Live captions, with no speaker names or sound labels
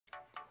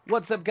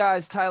What's up,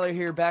 guys? Tyler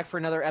here, back for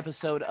another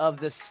episode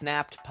of the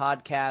Snapped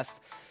podcast.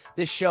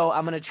 This show,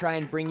 I'm going to try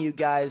and bring you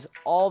guys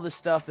all the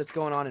stuff that's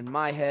going on in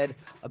my head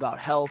about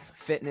health,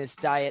 fitness,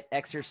 diet,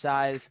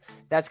 exercise.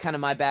 That's kind of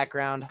my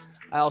background.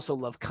 I also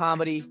love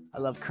comedy. I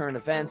love current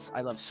events. I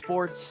love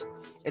sports.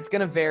 It's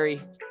going to vary.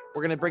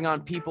 We're going to bring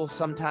on people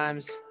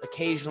sometimes,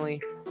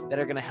 occasionally, that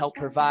are going to help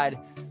provide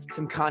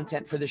some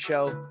content for the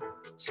show,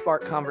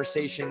 spark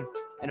conversation,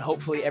 and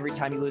hopefully every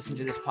time you listen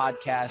to this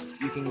podcast,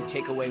 you can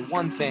take away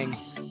one thing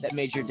that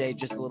made your day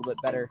just a little bit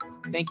better.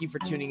 Thank you for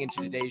tuning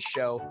into today's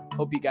show.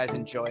 Hope you guys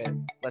enjoy it.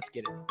 Let's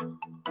get it.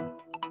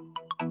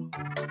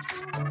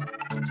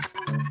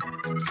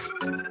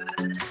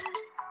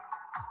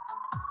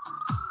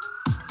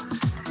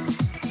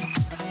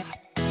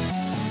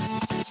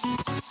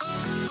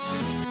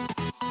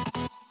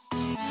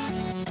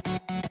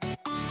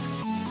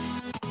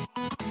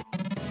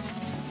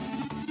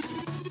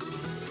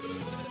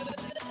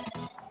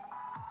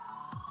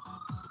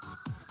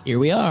 Here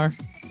we are.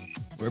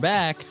 We're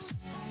back.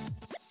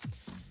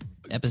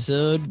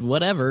 Episode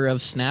whatever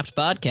of Snapped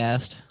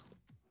Podcast.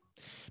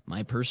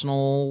 My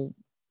personal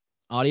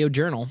audio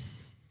journal.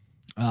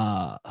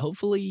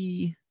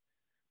 Hopefully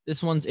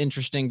this one's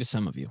interesting to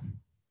some of you.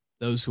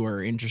 Those who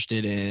are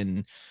interested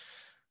in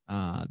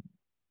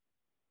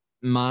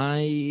my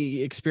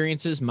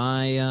experiences,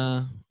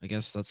 I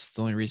guess that's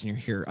the only reason you're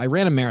here. I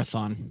ran a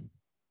marathon.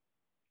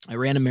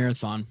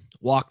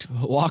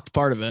 Walked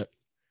part of it.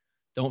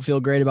 Don't feel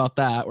great about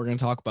that. We're going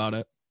to talk about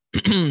it.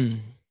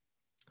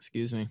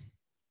 Excuse me.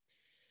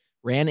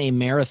 Ran a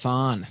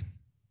marathon.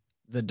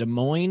 The Des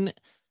Moines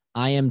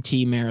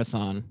IMT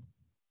Marathon.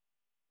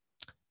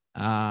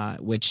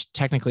 Which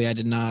technically I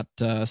did not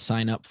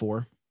sign up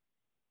for.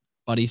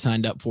 Buddy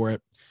signed up for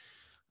it.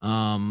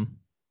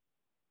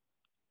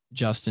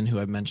 Justin, who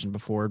I've mentioned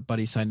before,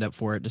 Buddy signed up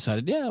for it,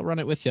 decided, yeah, I'll run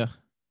it with you.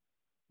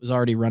 Was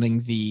already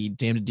running the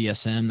Damned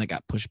DSM that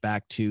got pushed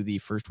back to the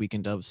first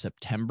weekend of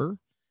September.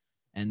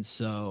 And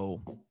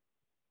so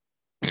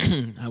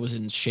I was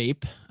in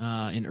shape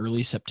in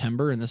early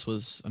September, and this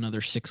was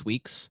another 6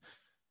 weeks.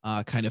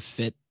 Kind of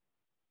fit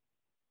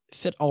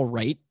all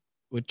right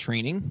with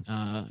training.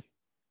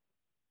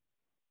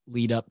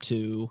 Lead up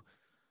to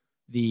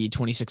the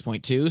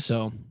 26.2.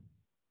 So I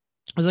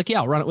was like, yeah,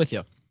 I'll run it with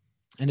you.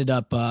 Ended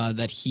up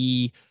that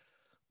he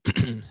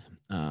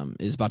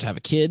is about to have a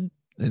kid,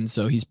 and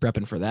so he's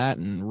prepping for that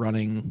and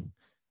running.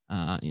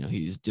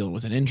 He's dealing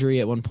with an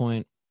injury at one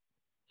point.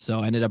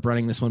 So I ended up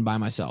running this one by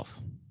myself.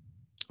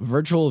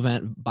 Virtual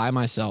event by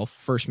myself,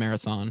 first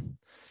marathon.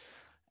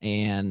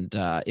 And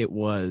it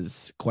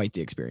was quite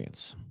the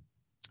experience.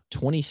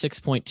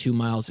 26.2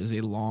 miles is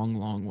a long,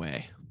 long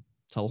way.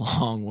 It's a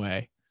long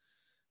way.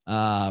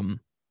 I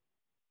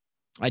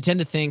don't tend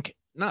to think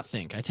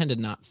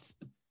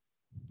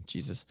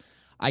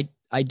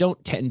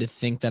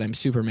that I'm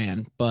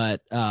Superman,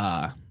 but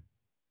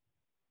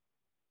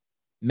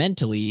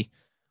mentally,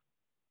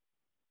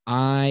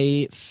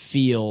 I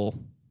feel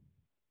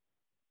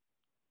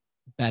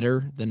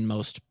better than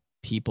most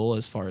people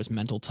as far as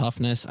mental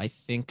toughness. I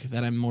think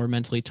that I'm more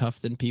mentally tough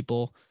than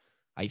people.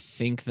 I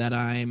think that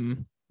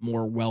I'm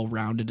more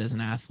well-rounded as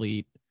an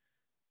athlete,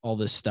 all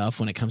this stuff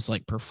when it comes to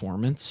like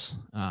performance.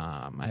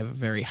 I have a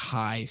very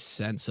high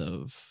sense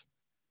of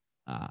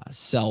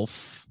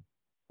self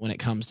when it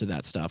comes to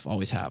that stuff.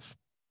 Always have.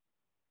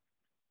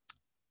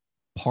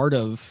 Part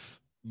of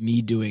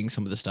me doing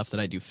some of the stuff that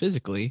I do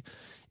physically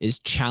is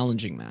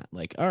challenging that.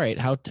 Like, all right,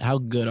 how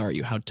good are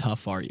you? How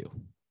tough are you?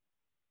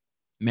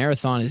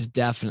 Marathon is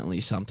definitely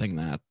something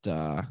that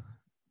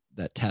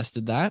that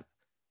tested that.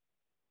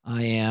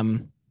 I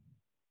am,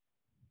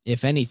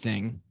 if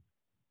anything,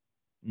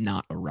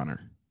 not a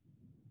runner.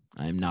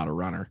 I am not a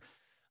runner.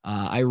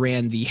 I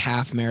ran the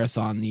half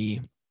marathon,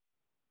 the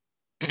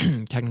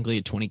technically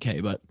a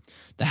 20K, but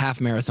the half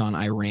marathon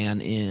I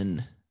ran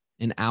in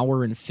an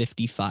hour and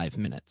 55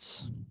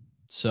 minutes.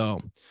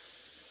 So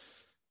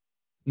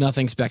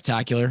nothing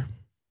spectacular.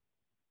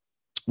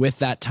 With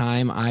that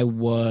time, I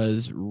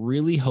was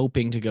really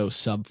hoping to go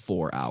sub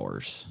 4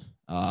 hours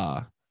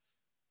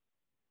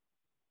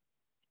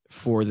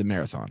for the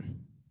marathon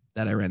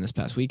that I ran this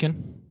past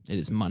weekend. It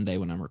is Monday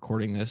when I'm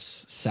recording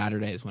this.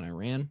 Saturday is when I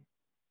ran.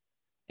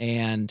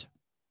 And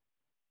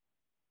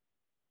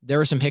there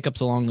were some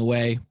hiccups along the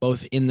way,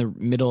 both in the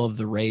middle of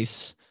the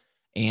race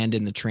and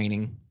in the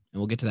training. And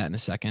we'll get to that in a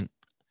second.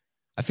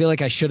 I feel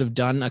like I should have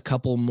done a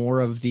couple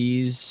more of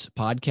these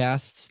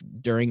podcasts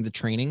during the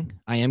training.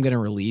 I am going to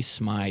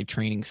release my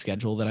training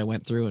schedule that I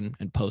went through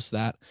and post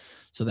that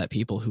so that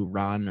people who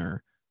run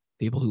or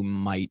people who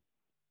might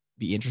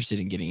be interested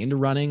in getting into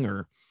running,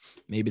 or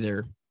maybe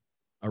they're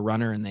a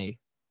runner and they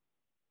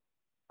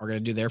are going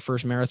to do their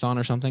first marathon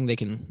or something, they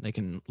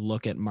can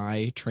look at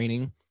my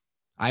training.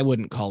 I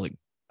wouldn't call it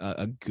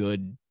a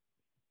good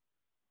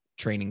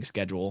training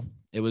schedule.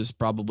 It was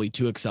probably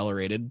too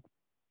accelerated.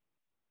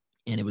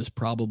 And it was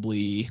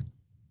probably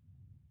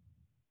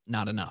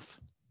not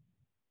enough.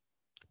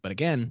 But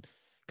again,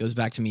 goes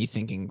back to me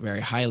thinking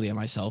very highly of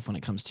myself when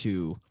it comes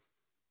to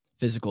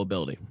physical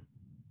ability.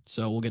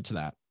 So we'll get to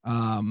that.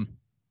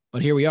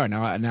 But here we are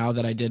now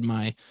that I did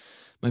my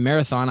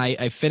marathon.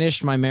 I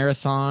finished my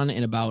marathon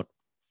in about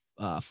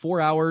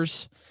 4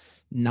 hours,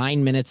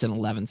 9 minutes and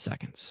 11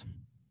 seconds.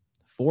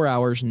 4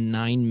 hours,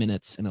 9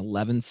 minutes and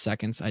 11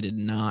 seconds. I did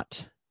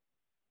not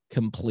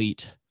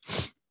complete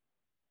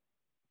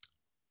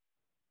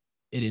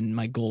it in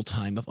my goal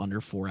time of under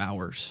 4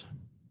 hours.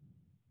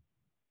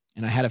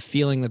 And I had a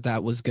feeling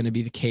that was going to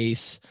be the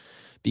case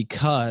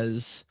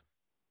because,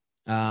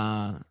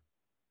 and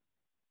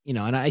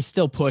I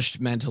still pushed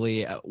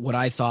mentally what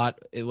I thought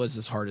it was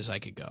as hard as I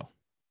could go.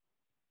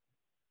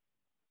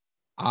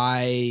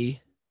 I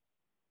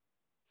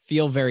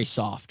feel very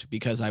soft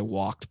because I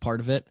walked part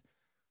of it.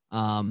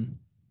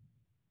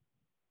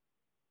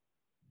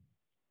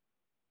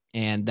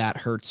 And that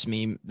hurts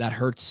me. That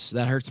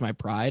hurts my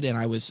pride. And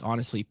I was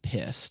honestly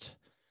pissed.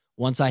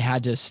 Once I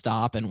had to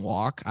stop and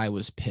walk, I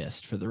was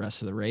pissed for the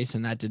rest of the race.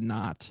 And that did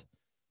not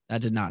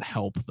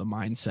help the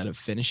mindset of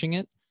finishing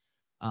it.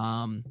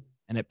 And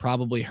it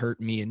probably hurt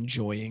me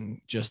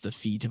enjoying just the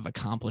feat of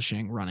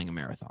accomplishing running a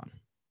marathon.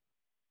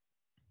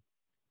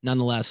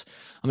 Nonetheless,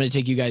 I'm going to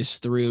take you guys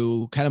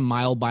through kind of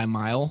mile by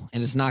mile,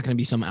 and it's not going to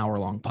be some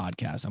hour-long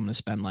podcast. I'm going to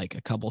spend like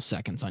a couple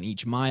seconds on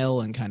each mile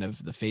and kind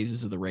of the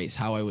phases of the race,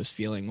 how I was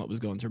feeling, what was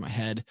going through my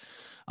head,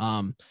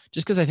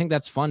 just because I think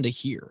that's fun to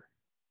hear.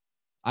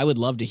 I would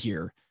love to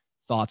hear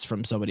thoughts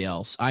from somebody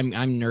else. I'm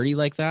nerdy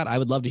like that. I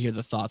would love to hear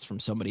the thoughts from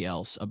somebody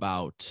else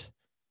about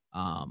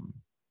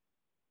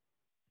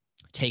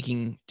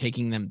taking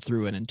them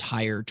through an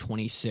entire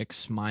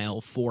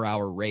 26-mile,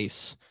 4-hour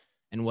race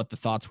and what the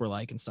thoughts were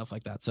like and stuff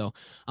like that. So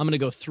I'm going to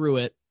go through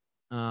it.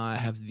 I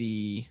have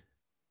the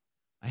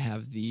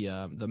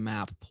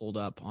map pulled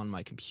up on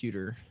my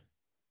computer.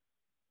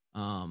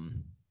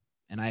 And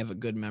I have a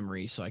good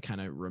memory, so I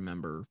kind of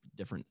remember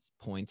different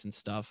points and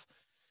stuff.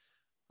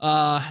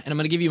 And I'm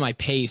going to give you my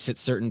pace at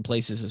certain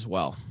places as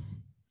well.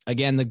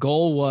 Again, the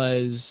goal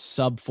was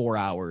sub 4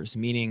 hours,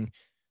 meaning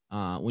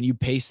when you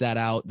pace that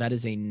out, that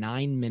is a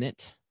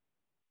 9-minute,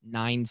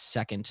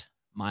 9-second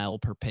mile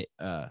per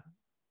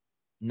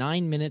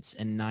 9 minutes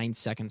and 9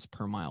 seconds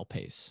per mile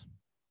pace.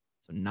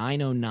 So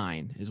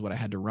 9:09 is what I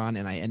had to run,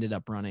 and I ended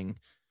up running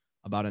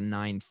about a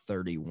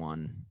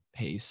 9:31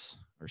 pace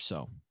or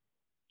so.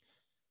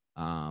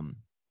 I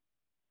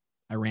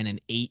ran an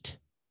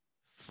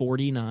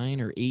 8:49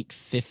 or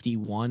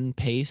 8:51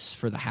 pace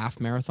for the half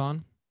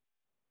marathon,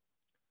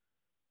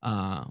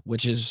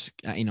 which is,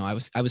 I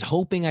was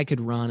hoping I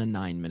could run a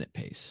 9-minute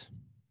pace.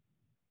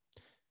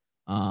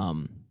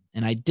 And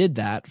I did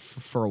that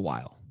for a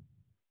while.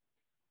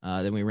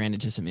 Then we ran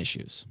into some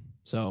issues.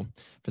 So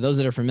for those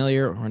that are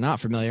familiar or not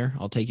familiar,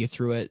 I'll take you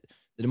through it.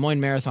 The Des Moines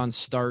Marathon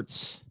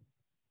starts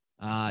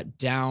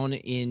down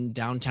in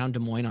downtown Des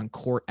Moines on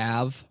Court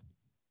Ave,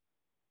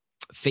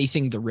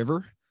 facing the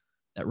river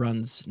that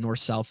runs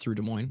north-south through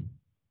Des Moines.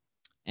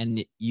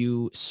 And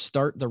you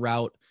start the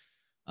route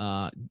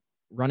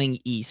running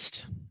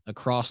east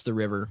across the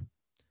river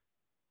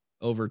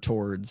over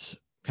towards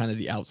kind of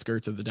the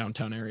outskirts of the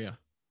downtown area.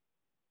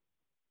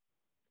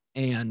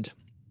 And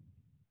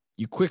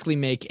you quickly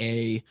make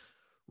a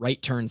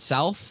right turn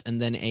south and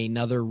then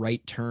another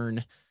right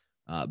turn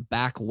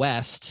back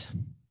west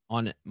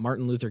on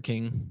Martin Luther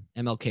King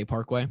MLK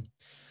Parkway,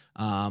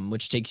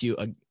 which takes you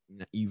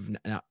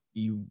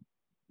you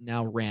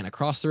now ran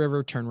across the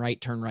river, turn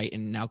right,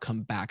 and now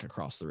come back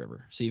across the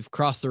river. So you've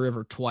crossed the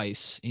river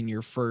twice in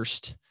your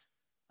first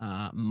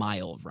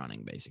mile of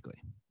running,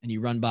 basically. And you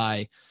run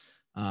by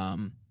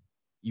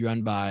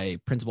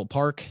Principal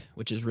Park,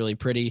 which is really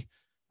pretty.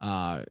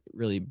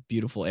 Really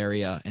beautiful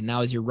area. And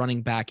now as you're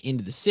running back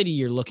into the city,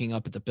 you're looking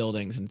up at the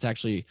buildings, and it's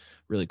actually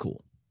really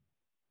cool.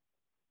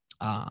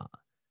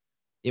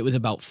 It was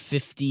about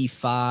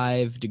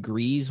 55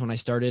 degrees when I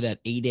started at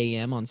 8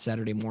 a.m. on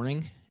Saturday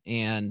morning.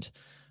 And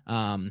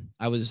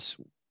I was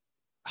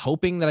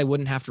hoping that I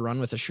wouldn't have to run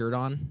with a shirt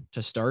on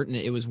to start. And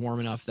it was warm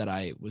enough that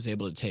I was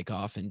able to take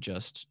off in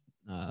just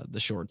the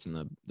shorts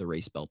and the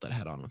race belt that I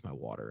had on with my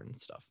water and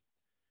stuff.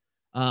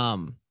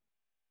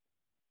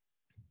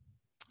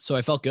 So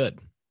I felt good.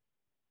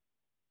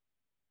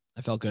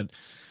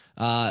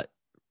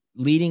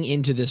 Leading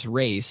into this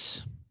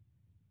race,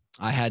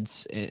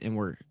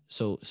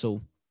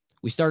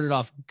 we started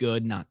off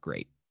good, not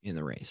great in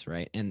the race,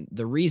 right? And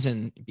the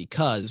reason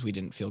because we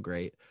didn't feel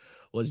great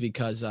was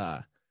because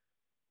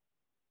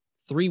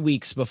 3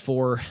 weeks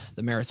before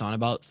the marathon,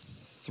 about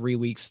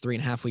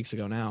 3.5 weeks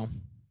ago now,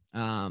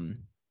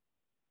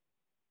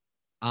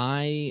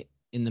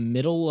 in the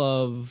middle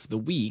of the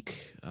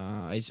week,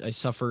 I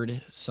suffered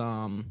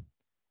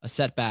a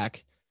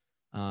setback,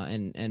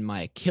 and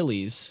my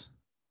Achilles,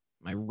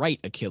 my right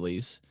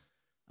Achilles,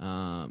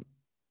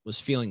 was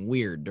feeling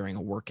weird during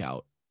a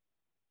workout.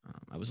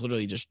 I was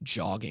literally just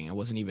jogging. I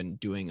wasn't even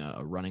doing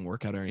a running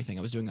workout or anything.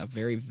 I was doing a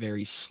very,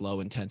 very slow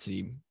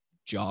intensity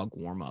jog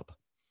warm up,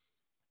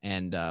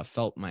 and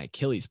felt my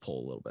Achilles pull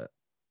a little bit.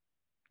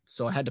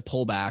 So I had to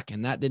pull back,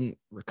 and that didn't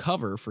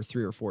recover for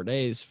 3 or 4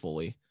 days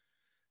fully.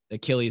 The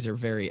Achilles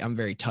I'm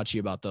very touchy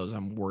about those.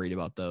 I'm worried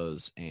about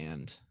those.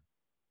 And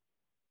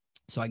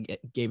So I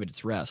gave it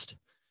its rest.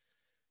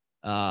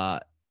 I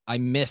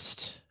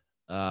missed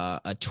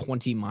a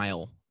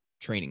 20-mile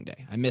training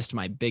day. I missed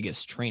my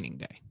biggest training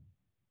day.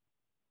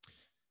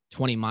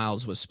 20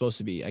 miles was supposed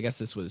to be, I guess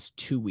this was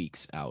 2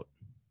 weeks out.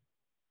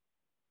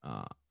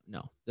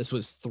 No, this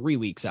was 3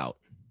 weeks out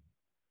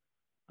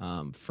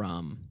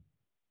from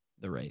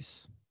the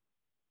race.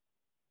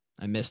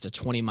 I missed a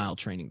 20-mile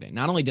training day.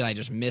 Not only did I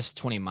just miss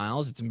 20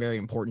 miles, it's very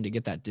important to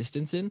get that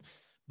distance in,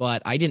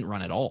 but I didn't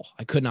run at all.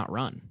 I could not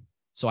run.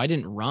 So I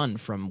didn't run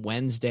from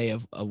Wednesday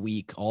of a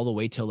week all the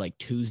way till like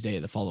Tuesday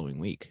of the following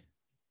week.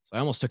 So I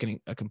almost took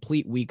a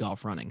complete week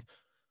off running,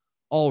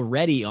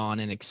 already on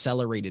an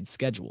accelerated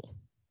schedule.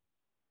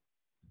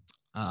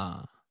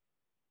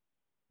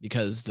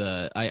 Because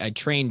I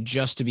trained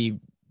just to be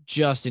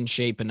just in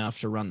shape enough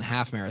to run the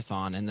half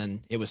marathon. And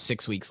then it was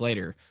 6 weeks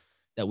later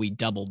that we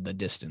doubled the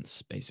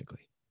distance, basically.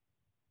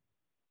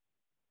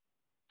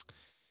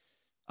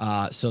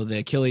 So the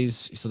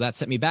Achilles, so that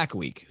set me back a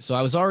week. So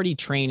I was already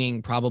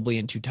training probably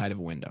in too tight of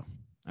a window.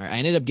 All right, I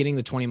ended up getting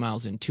the 20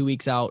 miles in 2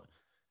 weeks out.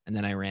 And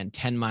then I ran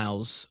 10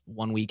 miles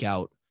 1 week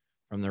out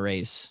from the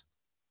race.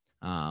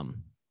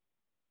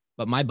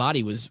 But my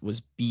body was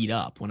beat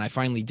up. When I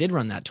finally did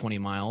run that 20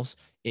 miles,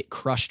 it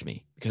crushed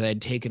me because I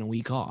had taken a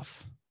week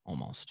off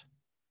almost.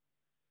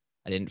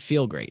 I didn't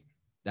feel great.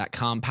 That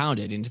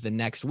compounded into the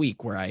next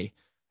week where I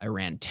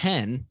ran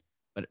 10,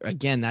 but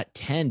again, that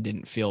 10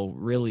 didn't feel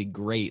really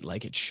great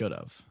like it should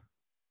have.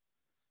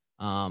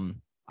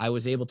 I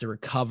was able to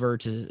recover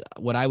to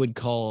what I would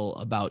call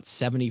about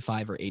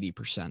 75 or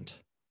 80%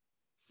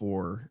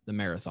 for the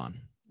marathon.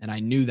 And I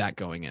knew that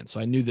going in. So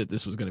I knew that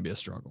this was going to be a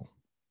struggle.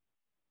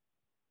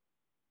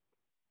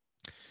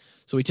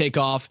 So we take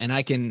off and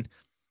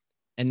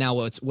and now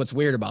what's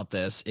weird about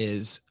this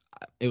is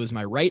it was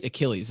my right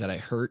Achilles that I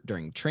hurt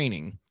during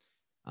training.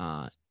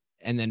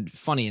 And then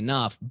funny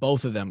enough,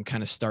 both of them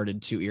kind of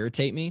started to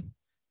irritate me.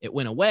 It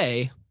went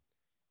away.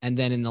 And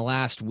then in the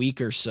last week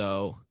or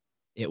so,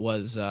 it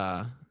was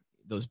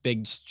those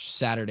big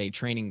Saturday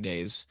training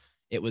days.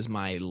 It was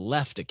my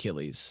left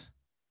Achilles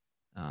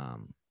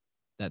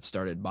that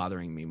started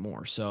bothering me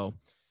more. So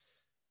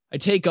I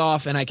take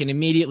off and I can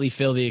immediately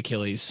feel the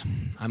Achilles.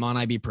 I'm on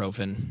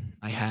ibuprofen.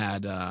 I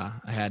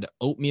had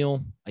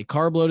oatmeal. I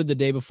carb loaded the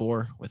day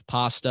before with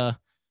pasta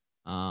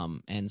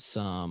and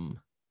some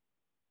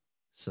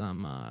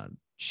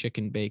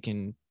chicken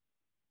bacon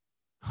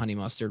honey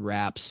mustard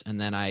wraps,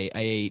 and then I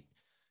ate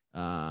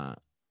a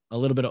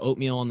little bit of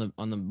oatmeal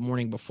on the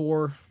morning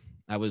before.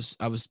 I was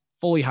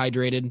fully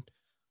hydrated,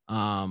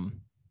 and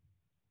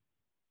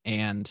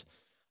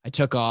I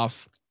took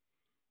off.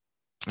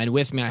 And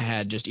with me, I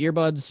had just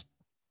earbuds,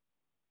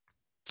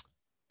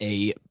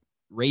 a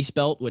race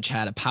belt, which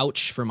had a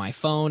pouch for my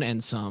phone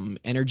and some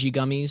energy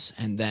gummies.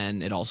 And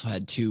then it also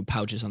had 2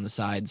 pouches on the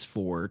sides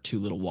for 2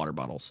 little water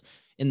bottles.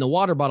 In the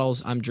water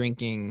bottles, I'm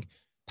drinking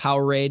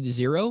Powerade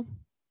Zero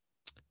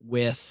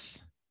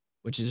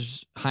which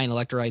is high in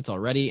electrolytes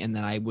already. And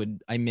then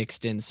I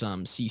mixed in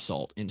some sea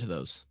salt into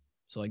those.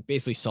 So like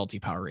basically salty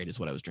Powerade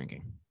is what I was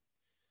drinking.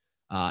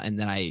 And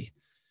then I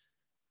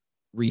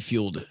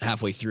refueled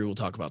halfway through. We'll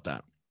talk about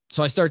that.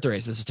 So I start the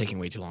race. This is taking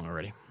way too long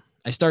already.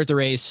 I start the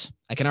race.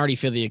 I can already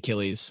feel the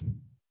Achilles.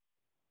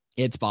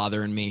 It's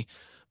bothering me,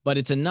 but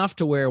it's enough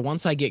to where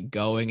once I get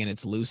going and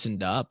it's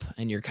loosened up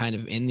and you're kind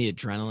of in the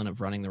adrenaline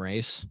of running the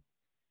race,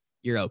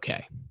 you're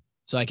okay.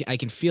 So I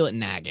can feel it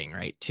nagging,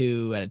 right?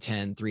 2 out of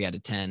 10, 3 out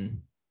of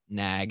 10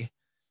 nag.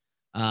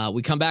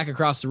 We come back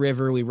across the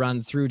river. We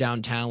run through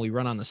downtown. We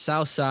run on the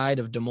south side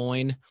of Des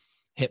Moines,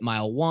 hit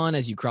mile 1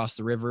 as you cross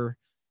the river,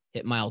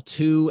 hit mile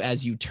 2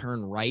 as you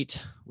turn right,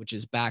 which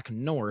is back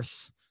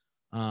north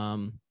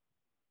on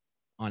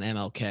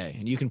MLK.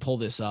 And you can pull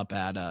this up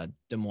at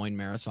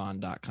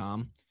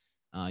DesMoinesMarathon.com.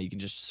 You can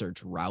just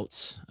search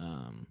routes,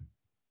 and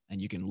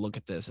you can look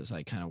at this as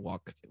I kind of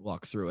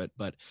walk through it.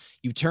 But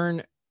you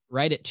turn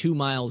right at 2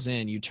 miles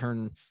in, you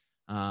turn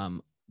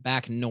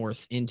back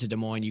north into Des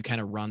Moines. You kind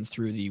of run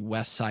through the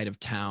west side of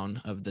town,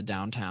 of the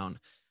downtown,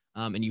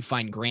 and you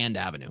find Grand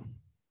Avenue.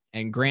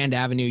 And Grand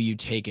Avenue, you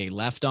take a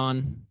left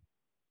on,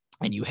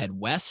 and you head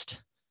west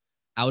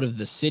out of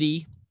the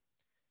city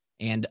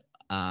and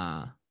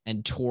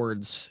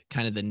towards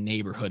kind of the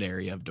neighborhood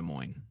area of Des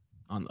Moines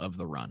of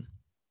the run.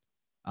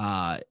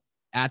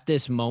 At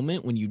this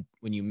moment, when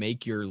you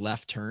make your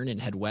left turn and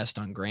head west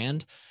on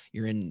Grand,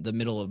 you're in the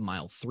middle of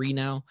mile 3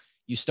 now.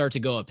 You start to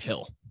go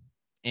uphill,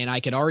 and I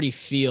could already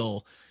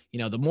feel,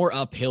 the more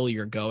uphill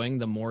you're going,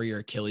 the more your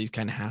Achilles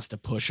kind of has to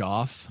push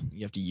off.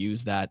 You have to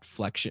use that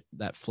flex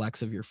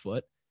of your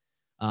foot.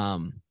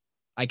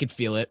 I could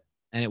feel it,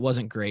 and it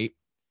wasn't great.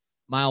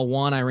 Mile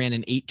 1, I ran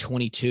an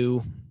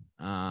 8:22.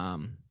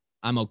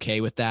 I'm okay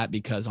with that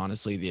because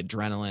honestly, the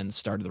adrenaline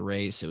started the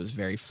race. It was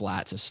very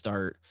flat to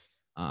start.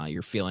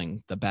 You're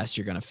feeling the best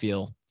you're going to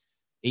feel.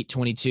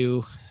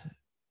 8:22,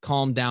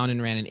 calmed down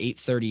and ran an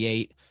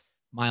 8:38.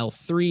 Mile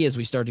 3, as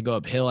we start to go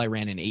uphill, I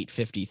ran an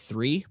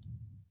 8:53.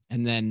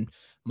 And then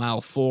mile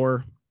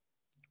 4,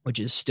 which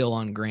is still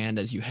on Grand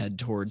as you head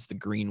towards the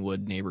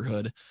Greenwood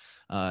neighborhood,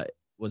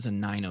 was a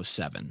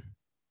 9:07.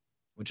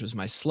 which was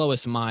my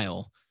slowest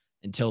mile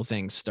until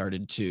things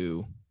started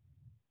to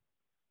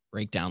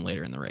break down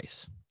later in the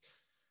race.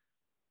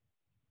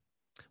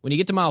 When you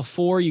get to mile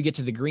 4, you get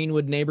to the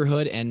Greenwood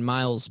neighborhood, and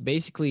miles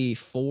basically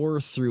 4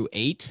 through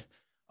 8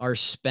 are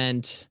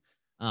spent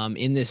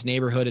in this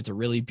neighborhood. It's a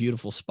really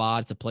beautiful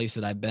spot. It's a place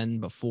that I've been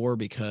before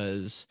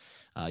because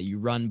you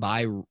run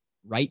right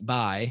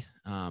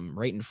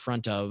in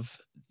front of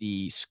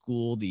the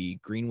school, the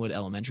Greenwood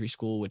Elementary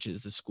School, which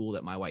is the school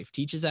that my wife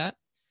teaches at.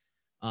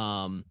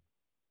 You're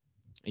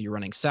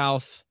running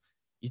south,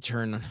 you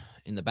turn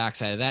in the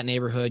backside of that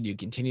neighborhood, you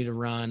continue to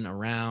run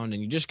around,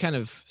 and you just kind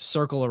of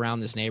circle around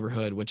this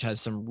neighborhood, which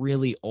has some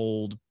really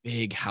old,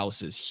 big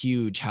houses,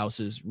 huge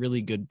houses,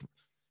 really good,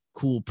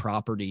 cool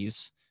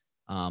properties.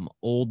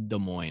 Old Des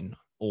Moines,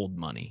 old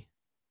money,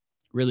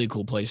 really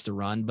cool place to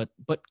run,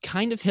 but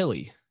kind of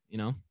hilly,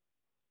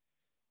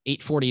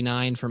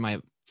 8:49 for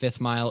my 5th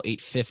mile,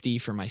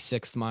 8:50 for my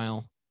 6th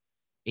mile,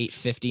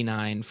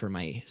 8:59 for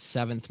my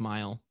 7th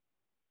mile.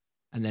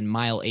 And then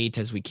mile 8,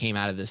 as we came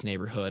out of this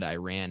neighborhood, I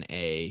ran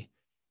a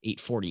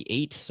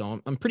 8:48.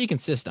 So I'm pretty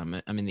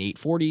consistent. I'm in the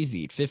 8:40s,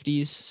 the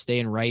 8:50s,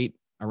 staying right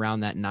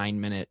around that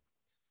 9-minute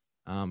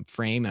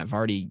frame. And I've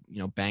already,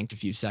 banked a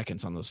few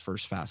seconds on those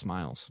first fast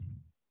miles.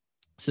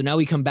 So now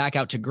we come back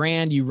out to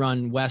Grand. You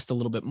run west a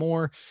little bit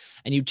more,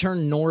 and you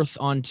turn north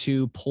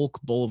onto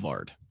Polk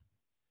Boulevard,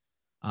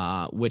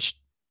 which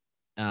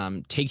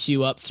takes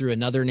you up through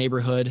another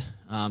neighborhood.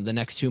 The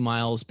next 2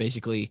 miles,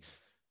 basically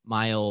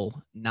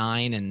mile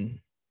 9 and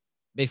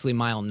basically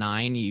mile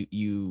 9,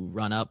 you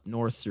run up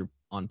north through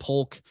on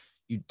Polk.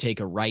 You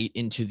take a right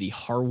into the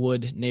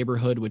Harwood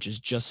neighborhood, which is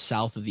just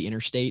south of the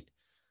interstate.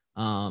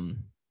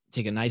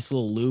 Take a nice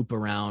little loop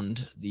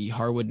around the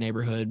Harwood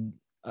neighborhood,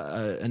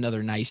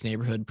 another nice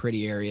neighborhood,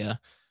 pretty area.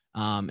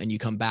 And you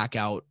come back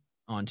out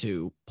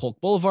onto Polk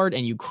Boulevard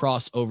and you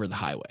cross over the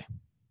highway.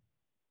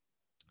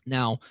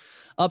 Now,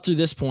 up through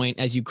this point,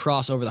 as you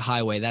cross over the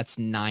highway, that's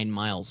 9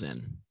 miles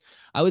in.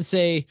 I would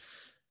say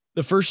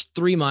the first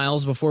 3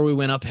 miles before we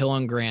went uphill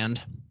on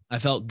Grand, I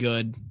felt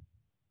good.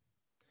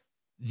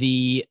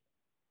 The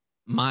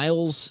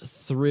miles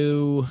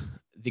through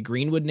the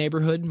Greenwood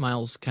neighborhood,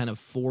 miles kind of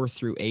 4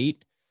 through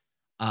 8,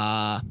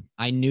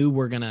 I knew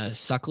we're going to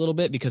suck a little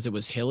bit because it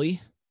was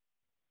hilly.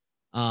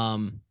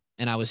 And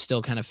I was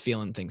still kind of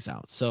feeling things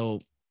out. So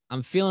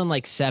I'm feeling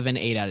like 7,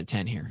 8 out of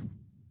 10 here.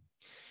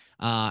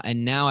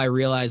 And now I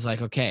realize,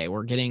 like, okay,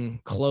 we're getting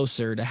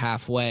closer to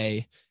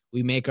halfway.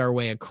 We make our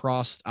way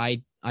across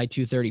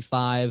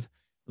I-235.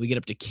 We get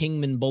up to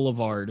Kingman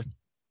Boulevard,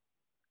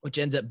 which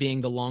ends up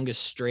being the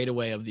longest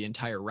straightaway of the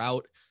entire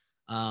route.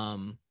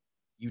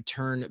 You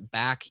turn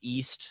back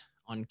east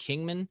on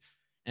Kingman,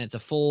 and it's a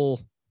full,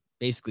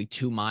 basically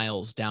 2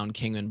 miles down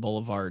Kingman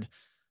Boulevard.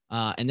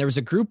 And there was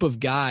a group of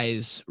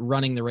guys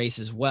running the race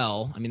as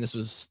well. I mean, this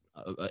was,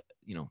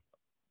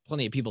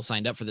 plenty of people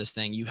signed up for this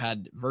thing. You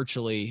had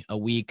virtually a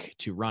week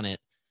to run it.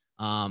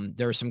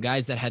 There were some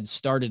guys that had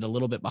started a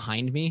little bit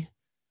behind me.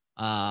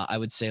 I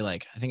would say, I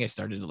think I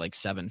started at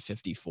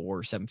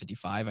 7:54,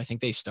 7:55. I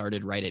think they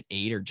started right at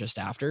 8 or just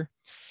after.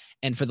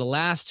 And for the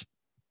last,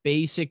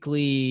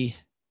 basically,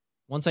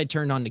 once I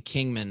turned on to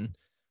Kingman,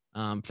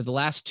 for the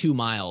last 2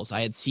 miles,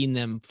 I had seen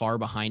them far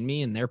behind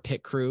me, and their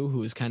pit crew, who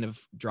was kind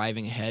of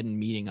driving ahead and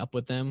meeting up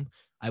with them,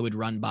 I would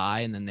run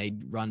by and then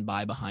they'd run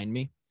by behind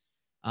me.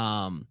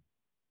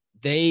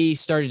 They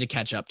started to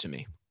catch up to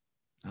me.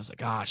 I was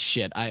like,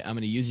 shit, I'm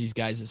going to use these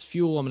guys as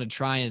fuel. I'm going to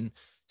try and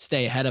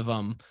stay ahead of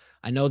them.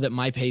 I know that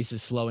my pace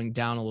is slowing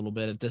down a little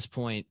bit at this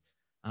point.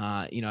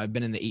 I've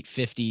been in the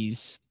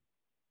 850s.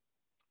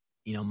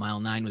 Mile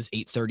 9 was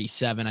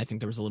 8:37. I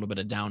think there was a little bit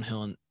of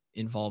downhill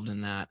involved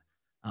in that.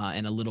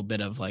 And a little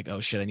bit of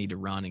oh shit, I need to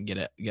run and get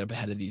up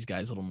ahead of these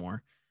guys a little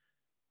more.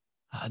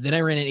 Then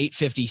I ran an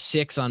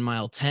 8:56 on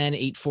mile 10,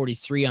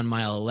 8:43 on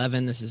mile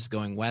 11. This is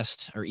going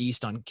west or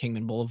east on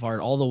Kingman Boulevard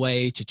all the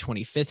way to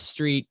 25th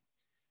Street.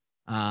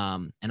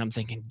 And I'm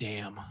thinking,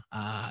 damn,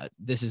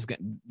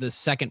 the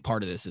second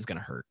part of this is going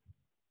to hurt.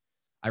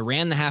 I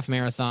ran the half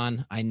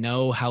marathon. I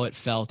know how it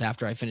felt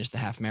after I finished the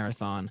half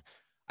marathon.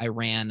 I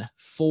ran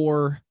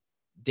 4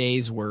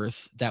 days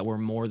worth that were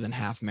more than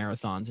half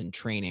marathons in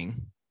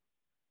training.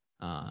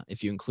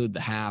 If you include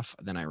the half,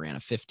 then I ran a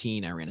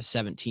 15, I ran a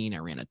 17, I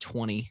ran a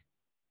 20.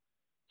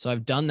 So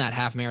I've done that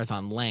half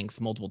marathon length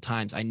multiple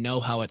times. I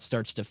know how it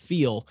starts to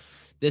feel.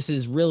 This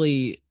is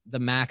really the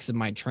max of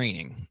my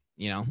training.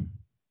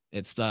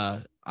 It's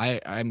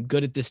I'm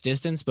good at this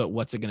distance, but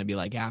what's it going to be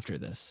like after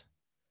this?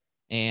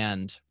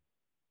 And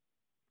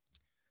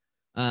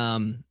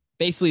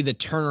basically the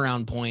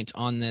turnaround point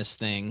on this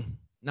thing,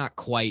 not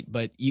quite,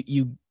 but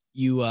you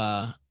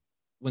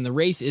when the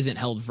race isn't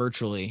held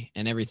virtually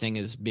and everything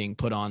is being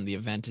put on, the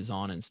event is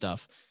on and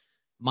stuff,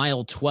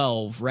 mile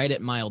 12, right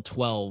at mile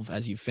 12,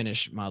 as you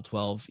finish mile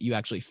 12, you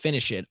actually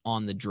finish it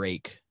on the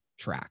Drake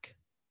track,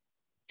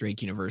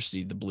 Drake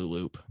University, the blue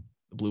loop,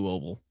 the blue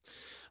oval.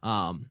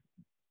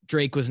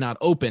 Drake was not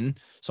open,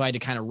 so I had to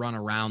kind of run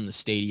around the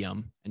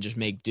stadium and just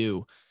make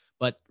do.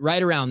 But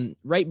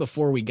right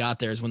before we got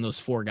there is when those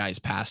 4 guys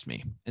passed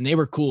me, and they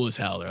were cool as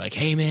hell. They're like,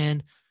 "Hey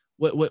man,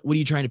 what are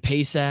you trying to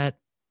pace at?"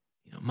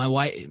 You know, my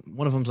wife,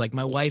 one of them's like,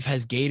 "My wife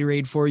has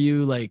Gatorade for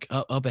you, like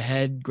up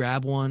ahead,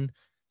 grab one."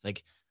 It's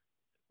like,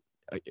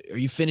 are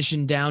you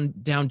finishing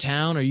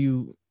downtown?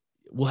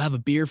 We'll have a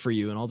beer for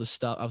you and all this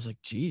stuff. I was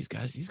like, geez,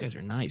 guys, these guys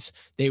are nice.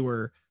 They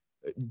were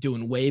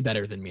doing way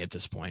better than me at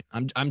this point.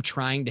 I'm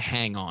trying to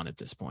hang on at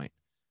this point.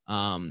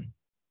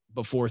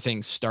 Before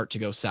things start to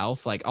go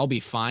south, like I'll be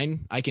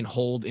fine. I can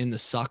hold in the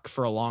suck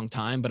for a long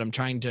time, but I'm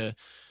trying to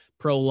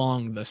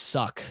prolong the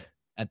suck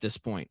at this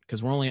point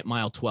because we're only at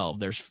mile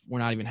 12. We're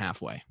not even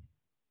halfway.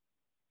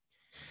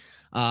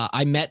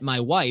 I met my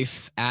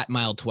wife at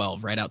mile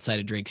 12, right outside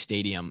of Drake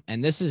Stadium.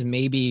 And this is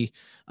maybe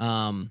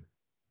a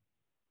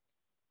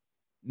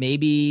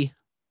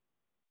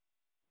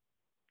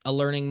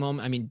learning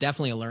moment. I mean,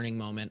 definitely a learning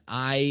moment.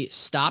 I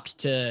stopped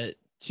to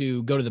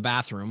go to the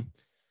bathroom,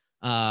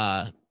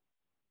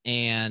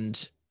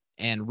 and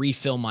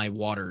refill my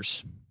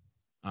waters,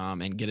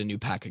 and get a new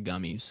pack of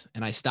gummies.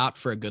 And I stopped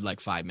for a good,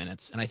 5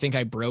 minutes. And I think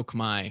I broke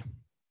my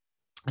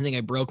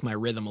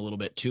rhythm a little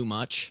bit too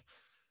much.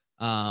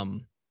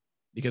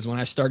 Because when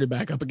I started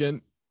back up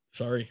again,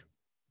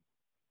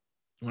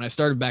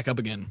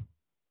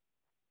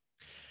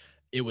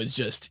 it was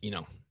just,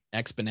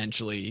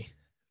 exponentially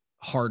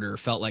harder.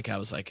 Felt like I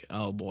was like,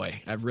 oh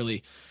boy,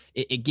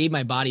 it gave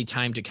my body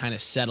time to kind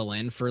of settle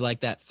in for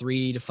that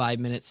 3 to 5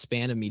 minute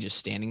span of me just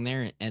standing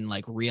there and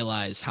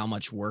realize how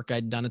much work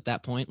I'd done at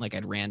that point.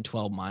 I'd ran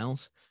 12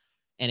 miles,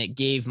 and it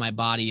gave my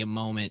body a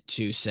moment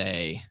to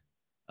say,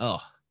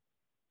 oh,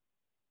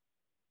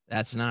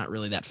 that's not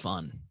really that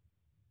fun.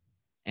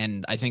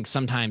 And I think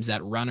sometimes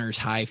that runner's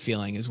high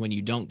feeling is when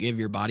you don't give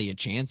your body a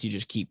chance, you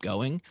just keep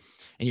going,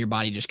 and your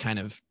body just kind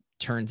of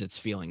turns its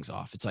feelings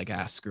off. It's like,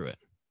 screw it.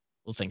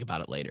 We'll think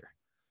about it later.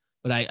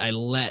 But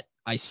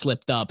I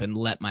slipped up and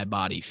let my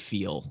body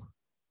feel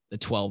the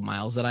 12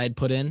 miles that I had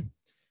put in,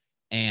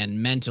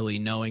 and mentally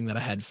knowing that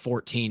I had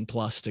 14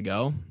 plus to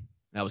go,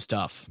 that was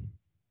tough.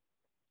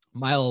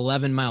 Mile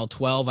 11, mile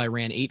 12, I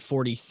ran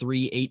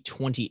 8:43,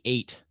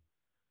 8:28.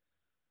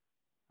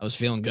 I was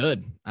feeling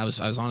good. I was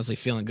honestly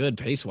feeling good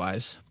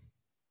pace-wise.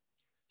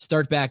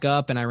 Start back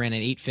up, and I ran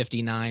an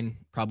 8:59,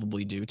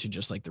 probably due to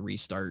just the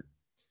restart.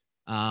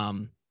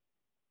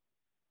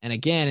 And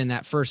again, in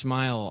that first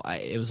mile,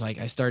 it was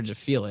I started to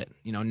feel it.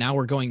 Now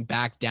we're going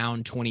back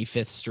down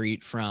 25th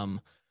Street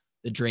from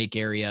the Drake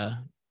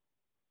area,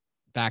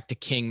 back to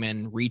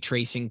Kingman,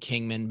 retracing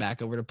Kingman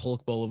back over to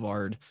Polk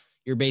Boulevard.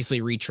 You're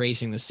basically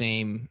retracing the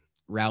same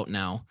route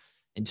now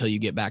until you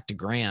get back to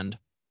Grand.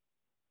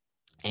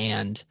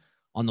 And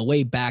on the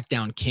way back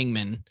down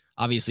Kingman,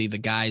 obviously the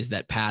guys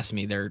that passed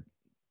me, they're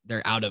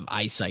out of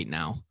eyesight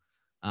now.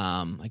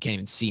 I can't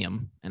even see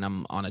them, and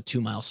I'm on a 2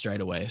 mile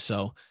straightaway.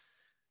 So,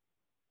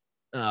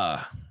 a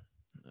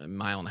 1.5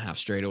 mile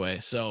straightaway.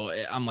 So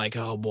I'm like,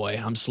 oh boy,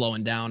 I'm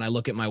slowing down. I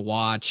look at my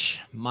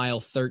watch, mile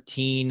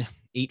 13,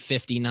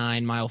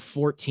 8:59, mile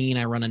 14,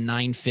 I run a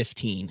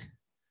 9:15.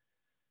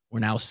 We're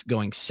now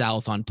going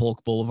south on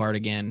Polk Boulevard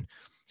again.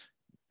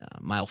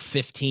 Mile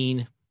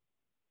 15,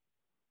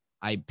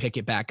 I pick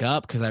it back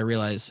up because I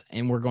realize,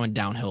 and we're going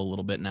downhill a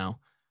little bit now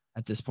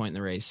at this point in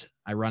the race.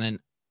 I run in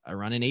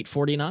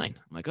 8:49. I'm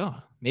like, oh,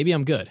 maybe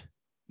I'm good.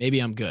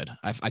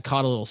 I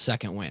caught a little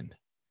second wind.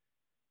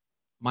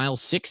 Mile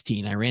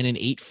 16, I ran in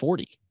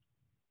 8:40.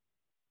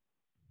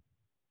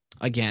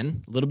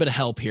 Again, a little bit of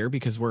help here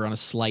because we're on a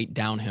slight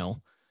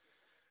downhill.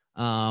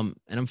 And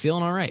I'm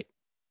feeling all right.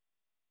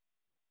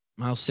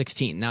 Mile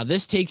 16. Now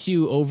this takes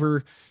you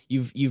over.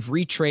 You've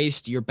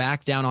retraced. You're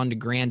back down onto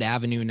Grand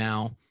Avenue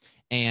now.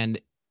 And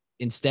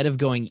instead of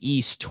going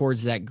east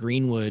towards that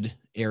Greenwood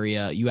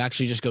area, you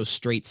actually just go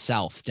straight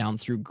south down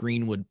through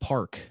Greenwood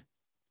Park,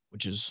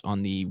 which is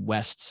on the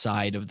west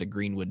side of the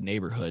Greenwood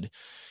neighborhood.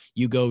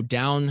 You go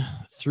down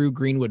through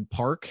Greenwood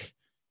Park.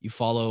 You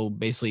follow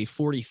basically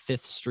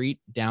 45th Street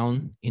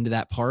down into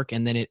that park,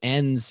 and then it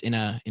ends in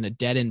a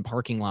dead-end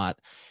parking lot.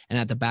 And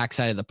at the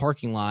backside of the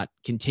parking lot,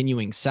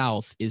 continuing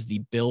south, is the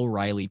Bill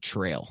Riley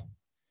Trail.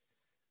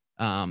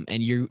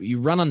 And you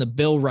run on the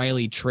Bill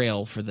Riley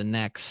Trail for the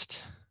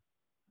next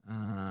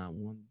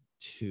 1,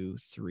 2,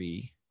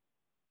 3,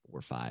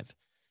 4, 5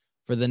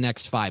 for the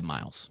next 5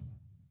 miles.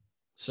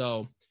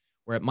 So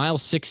we're at mile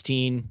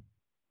 16,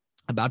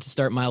 about to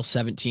start mile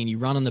 17. You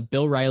run on the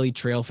Bill Riley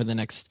Trail for the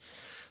next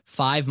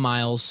 5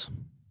 miles.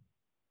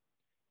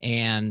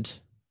 And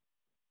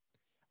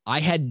I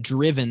had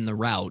driven the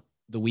route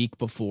the week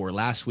before.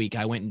 Last week,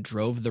 I went and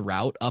drove the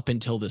route up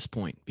until this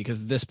point,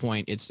 because at this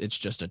point, it's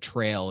just a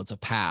trail. It's a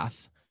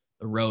path.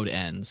 The road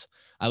ends.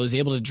 I was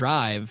able to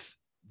drive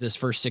this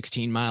first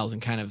 16 miles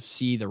and kind of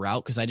see the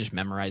route because I just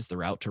memorized the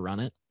route to run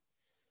it.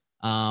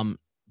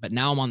 But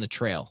now I'm on the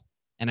trail,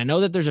 and I know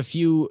that there's a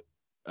few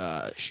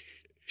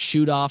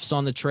shoot offs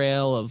on the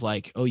trail of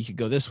oh, you could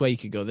go this way, you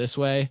could go this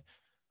way.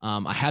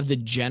 I have the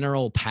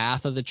general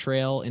path of the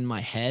trail in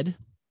my head,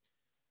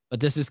 but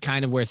this is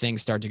kind of where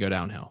things start to go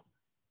downhill.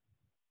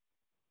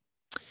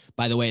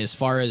 By the way, as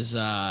far as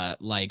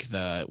like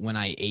when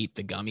I ate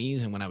the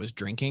gummies and when I was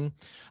drinking,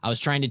 I was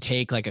trying to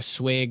take like a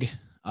swig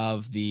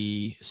of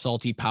the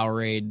salty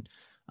Powerade,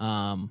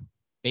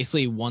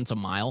 basically once a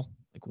mile,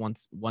 like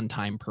one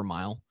time per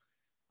mile.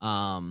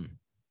 And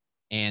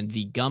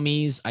the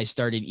gummies I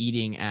started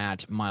eating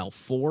at mile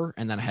 4,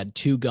 and then I had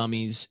 2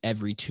 gummies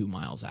every 2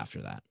 miles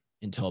after that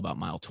until about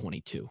mile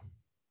 22.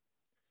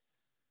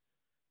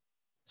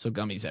 So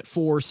gummies at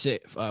 4,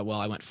 6, I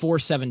went 4,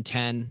 7,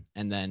 10,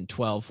 and then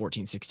 12,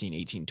 14, 16,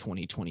 18,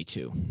 20,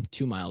 22.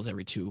 2 miles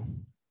every 2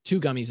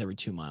 gummies every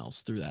 2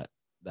 miles through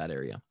that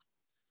area.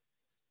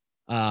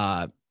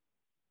 So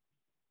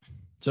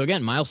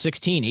again, mile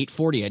 16,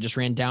 8:40. I just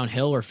ran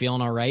downhill. We're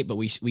feeling all right, but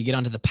we get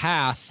onto the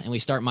path and we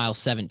start mile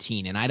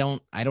 17. And I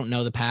don't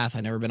know the path.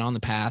 I've never been on the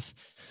path.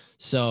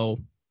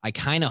 So I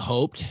kind of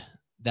hoped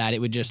that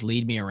it would just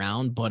lead me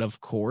around. But of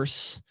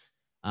course,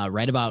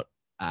 right about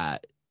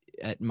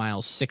at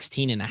mile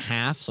 16 and a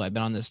half. So I've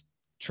been on this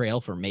trail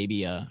for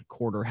maybe a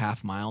quarter,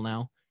 half mile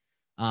now.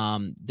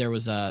 There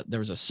was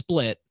a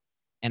split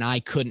and I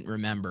couldn't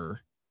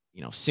remember,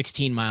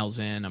 16 miles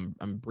in,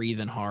 I'm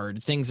breathing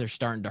hard. Things are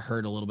starting to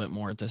hurt a little bit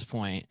more at this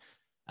point.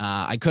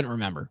 I couldn't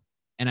remember.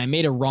 And I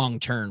made a wrong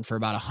turn for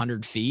about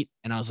 100 feet.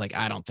 And I was like,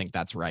 I don't think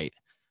that's right.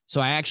 So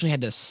I actually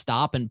had to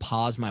stop and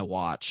pause my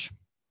watch.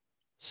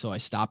 So I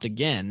stopped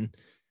again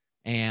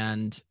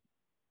and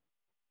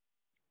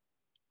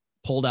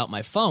pulled out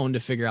my phone to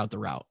figure out the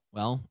route.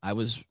 Well,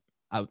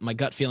 my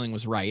gut feeling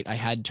was right. I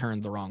had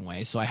turned the wrong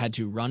way. So I had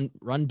to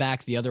run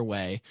back the other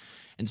way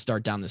and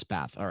start down this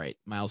path. All right,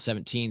 mile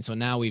 17. So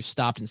now we've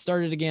stopped and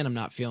started again. I'm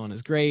not feeling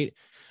as great.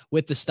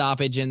 With the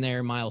stoppage in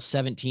there, mile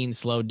 17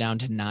 slowed down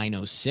to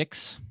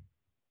 9:06.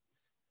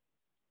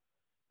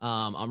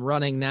 I'm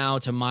running now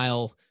to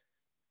mile,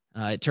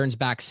 it turns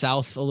back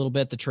south a little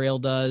bit, the trail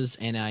does,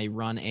 and I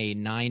run a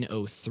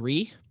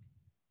 9:03.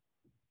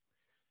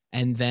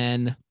 And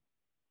then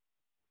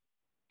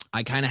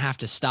I kind of have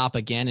to stop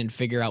again and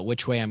figure out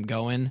which way I'm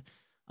going.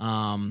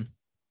 And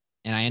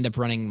I end up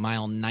running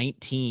mile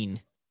 19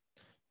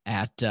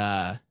 at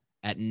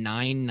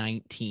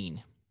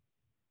 9:19.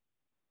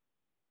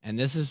 And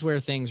this is where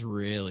things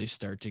really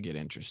start to get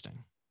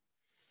interesting.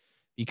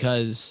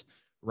 Because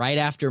right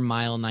after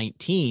mile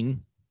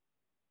 19,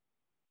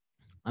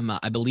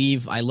 I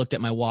believe I looked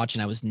at my watch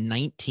and I was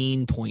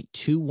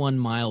 19.21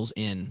 miles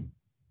in.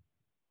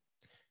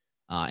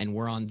 And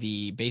we're on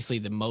basically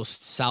the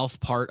most south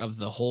part of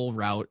the whole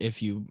route.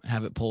 If you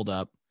have it pulled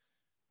up,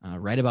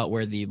 right about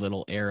where the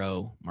little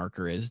arrow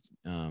marker is,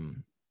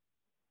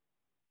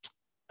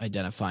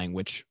 identifying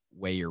which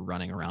way you're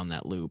running around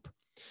that loop.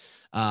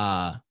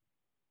 And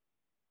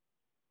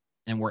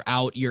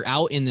you're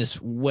out in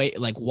this way,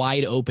 like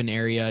wide open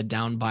area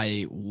down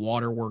by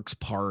Waterworks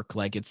Park.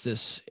 Like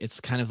it's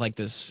kind of like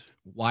this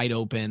wide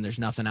open. There's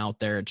nothing out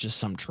there. It's just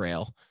some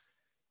trail.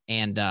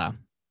 And,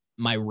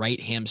 my right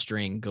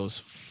hamstring goes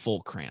full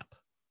cramp.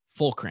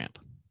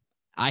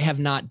 I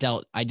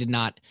did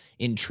not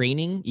in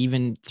training,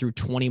 even through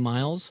 20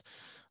 miles,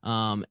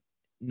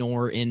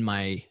 nor in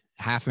my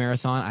half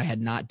marathon, I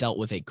had not dealt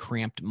with a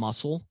cramped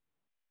muscle.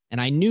 And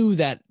I knew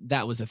that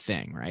was a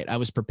thing, right? I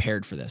was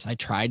prepared for this. I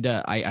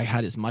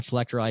had as much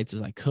electrolytes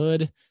as I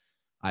could.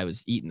 I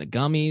was eating the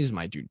gummies.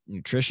 My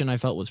nutrition I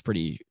felt was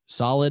pretty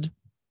solid.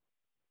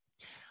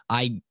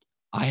 I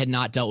had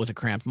not dealt with a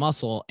cramped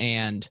muscle,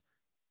 and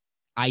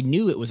I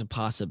knew it was a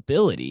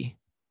possibility,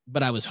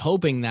 but I was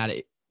hoping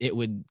that it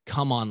would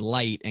come on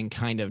light and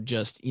kind of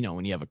just,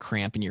 when you have a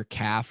cramp in your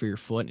calf or your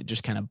foot, it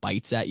just kind of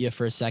bites at you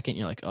for a second.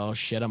 You're like, oh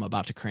shit, I'm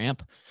about to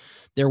cramp.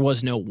 There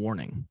was no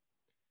warning.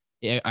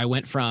 I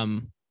went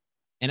from,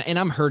 and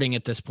I'm hurting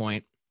at this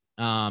point.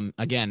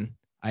 Again,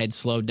 I had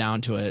slowed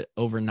down to a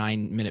over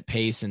 9-minute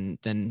pace, and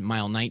then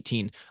mile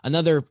 19.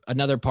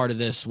 Another part of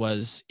this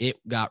was it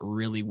got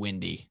really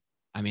windy.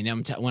 I mean,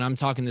 when I'm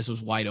talking, this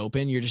was wide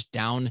open. You're just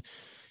down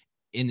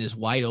in this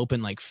wide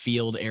open, like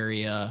field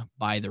area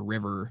by the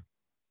river.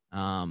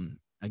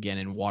 Again,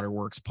 in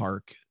Waterworks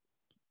Park,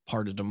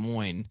 part of Des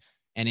Moines,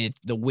 and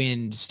the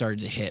wind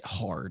started to hit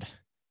hard.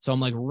 So I'm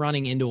like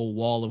running into a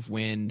wall of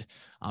wind.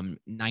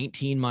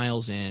 19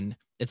 miles in.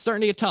 It's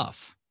starting to get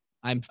tough.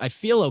 I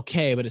feel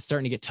okay, but it's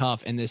starting to get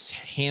tough. And this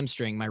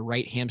hamstring, my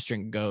right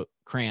hamstring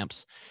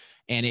cramps,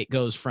 and it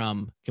goes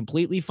from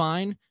completely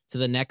fine to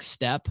the next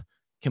step,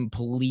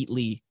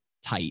 completely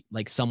tight,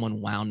 like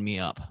someone wound me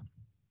up.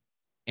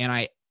 And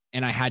I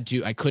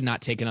could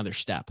not take another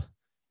step.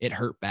 It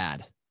hurt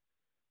bad.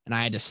 And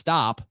I had to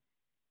stop.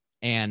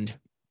 And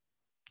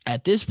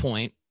at this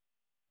point,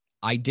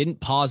 I didn't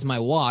pause my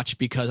watch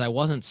because I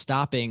wasn't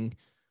stopping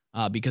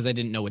because I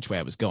didn't know which way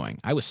I was going.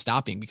 I was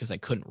stopping because I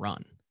couldn't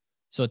run.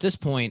 So at this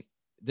point,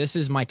 this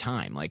is my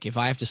time. Like if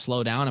I have to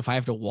slow down, if I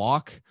have to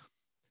walk,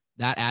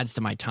 that adds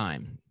to my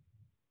time.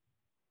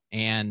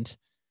 And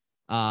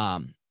I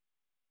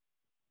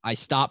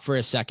stopped for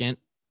a second.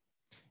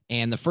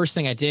 And the first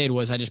thing I did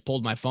was I just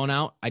pulled my phone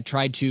out. I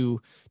tried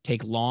to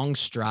take long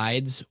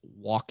strides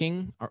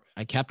walking.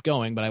 I kept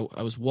going, but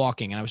I was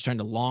walking, and I was trying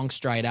to long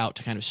stride out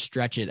to kind of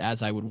stretch it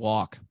as I would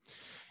walk.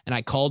 And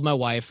I called my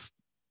wife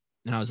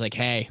And I was like,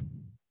 hey,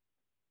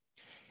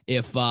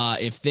 if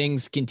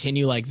things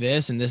continue like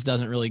this and this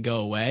doesn't really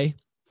go away,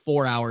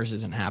 4 hours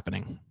isn't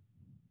happening.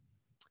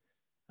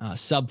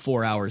 Sub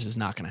 4 hours is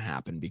not going to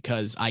happen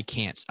because I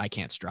can't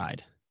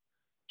stride,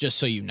 just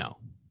so you know,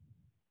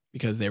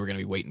 because they were going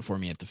to be waiting for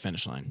me at the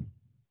finish line.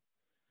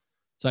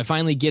 So I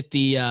finally get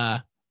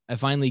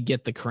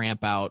the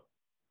cramp out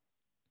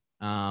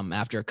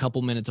after a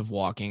couple minutes of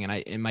walking,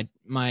 and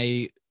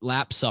my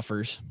lap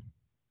suffers.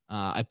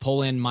 I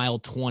pull in mile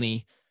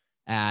 20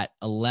 at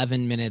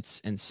 11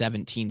 minutes and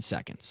 17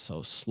 seconds.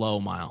 So slow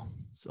mile.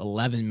 It's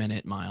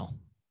 11-minute mile,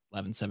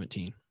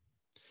 11:17.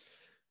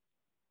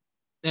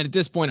 And at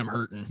this point, I'm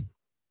hurting.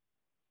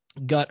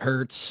 Gut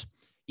hurts.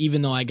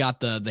 Even though I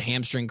got the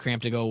hamstring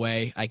cramp to go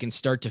away, I can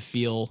start to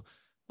feel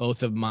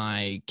both of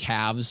my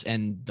calves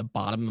and the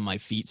bottom of my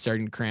feet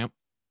starting to cramp.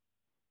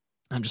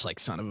 I'm just like,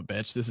 son of a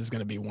bitch, this is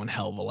going to be one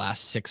hell of a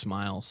last 6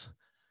 miles.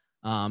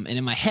 And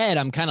in my head,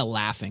 I'm kind of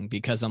laughing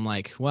because I'm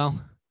like,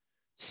 well,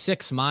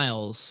 6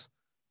 miles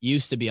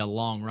used to be a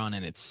long run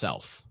in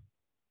itself.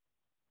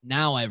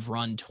 Now I've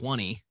run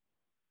 20.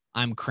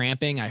 I'm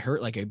cramping. I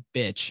hurt like a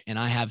bitch, and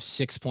I have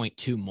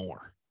 6.2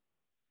 more.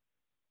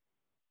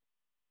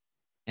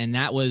 And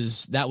that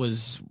was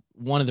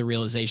one of the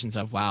realizations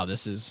of, wow,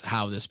 this is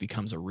how this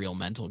becomes a real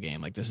mental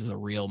game. Like, this is a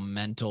real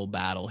mental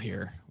battle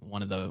here.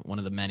 One of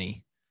the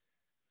many.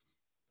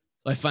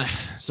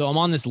 So I'm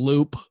on this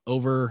loop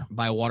over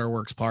by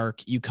Waterworks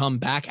Park. You come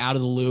back out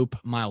of the loop,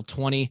 mile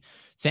 20.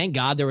 Thank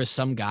God there was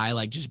some guy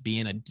like just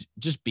being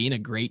a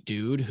great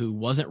dude who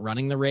wasn't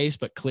running the race,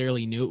 but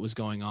clearly knew it was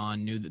going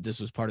on, knew that this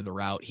was part of the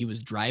route. He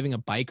was driving a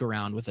bike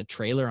around with a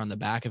trailer on the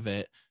back of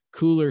it,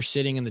 cooler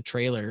sitting in the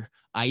trailer,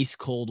 ice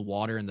cold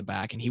water in the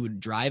back, and he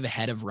would drive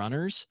ahead of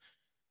runners.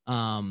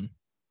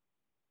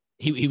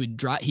 He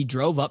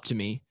drove up to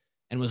me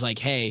and was like,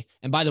 hey,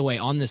 and by the way,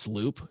 on this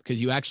loop,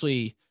 because you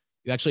actually,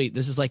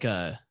 this is like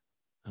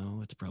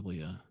it's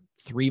probably a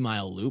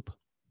 3-mile loop.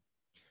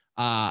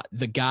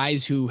 The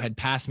guys who had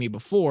passed me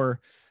before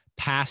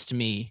passed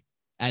me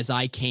as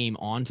I came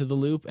onto the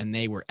loop, and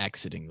they were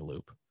exiting the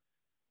loop.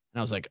 And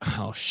I was like,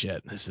 oh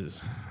shit,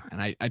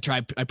 and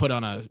I put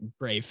on a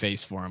brave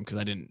face for him because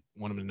I didn't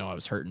want him to know I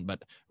was hurting.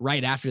 But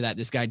right after that,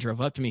 this guy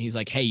drove up to me. He's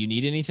like, hey, you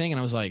need anything? And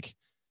I was like,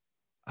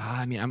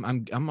 I mean,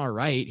 I'm all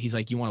right. He's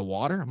like, you want a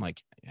water? I'm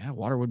like, yeah,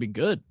 water would be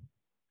good.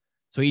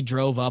 So he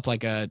drove up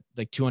like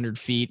 200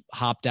 feet,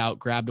 hopped out,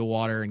 grabbed a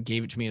water, and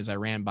gave it to me as I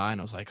ran by. And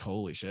I was like,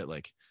 holy shit,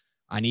 like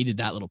I needed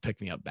that little pick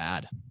me up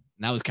bad. And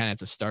that was kind of at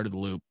the start of the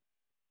loop.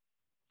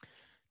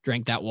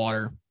 Drank that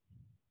water.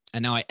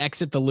 And now I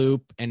exit the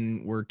loop,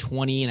 and we're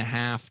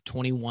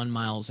 21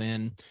 miles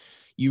in.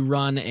 You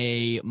run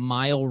a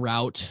mile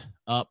route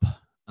up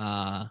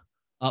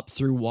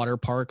through water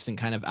parks and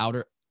kind of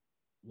outer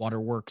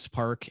Waterworks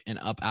Park and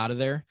up out of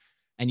there.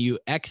 And you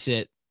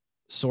exit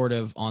sort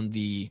of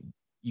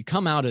you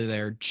come out of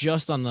there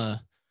just on the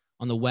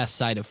west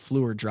side of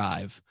Fleur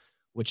Drive,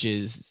 which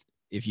is,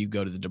 if you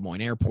go to the Des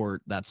Moines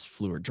airport, that's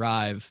Fleur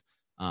Drive.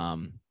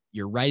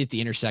 You're right at the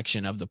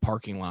intersection of the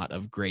parking lot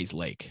of Gray's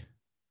Lake.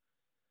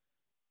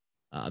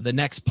 The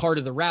next part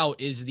of the route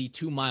is the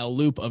 2-mile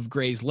loop of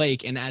Gray's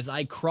Lake. And as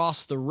I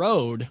cross the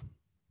road,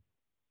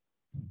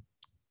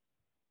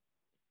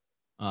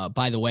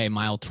 by the way,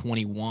 mile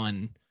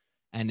 21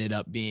 ended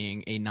up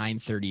being a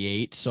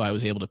 9:38. So I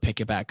was able to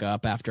pick it back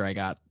up after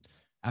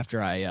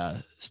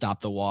I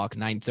stopped the walk,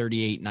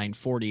 9:38,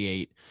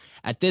 9:48.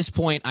 At this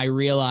point, I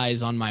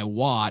realize on my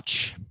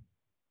watch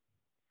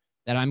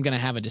that I'm going to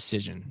have a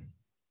decision,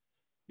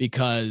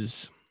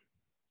 because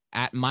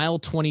at mile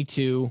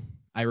 22,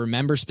 I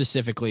remember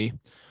specifically,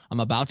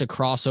 I'm about to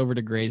cross over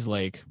to Gray's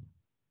Lake.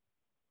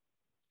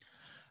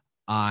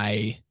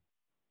 I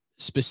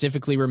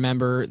specifically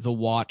remember the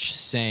watch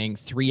saying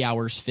 3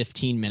 hours,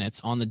 15 minutes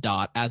on the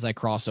dot as I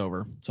cross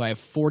over. So I have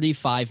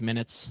 45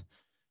 minutes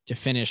to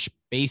finish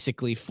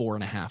basically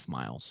 4.5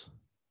 miles.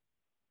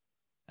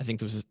 I think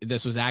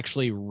this was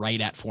actually right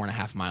at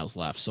 4.5 miles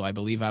left. So I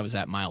believe I was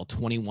at mile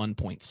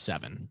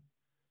 21.7.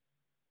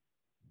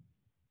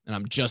 And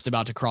I'm just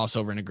about to cross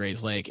over into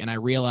Gray's Lake. And I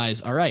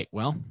realize, all right,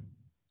 well,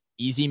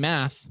 easy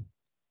math.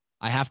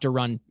 I have to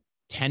run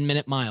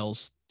 10-minute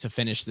miles to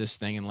finish this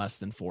thing in less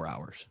than 4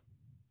 hours.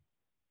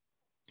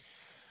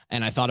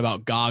 And I thought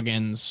about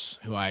Goggins,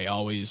 who I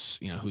always,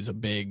 who's a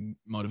big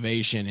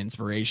motivation,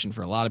 inspiration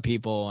for a lot of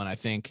people. And I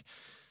think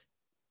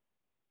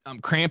I'm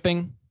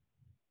cramping.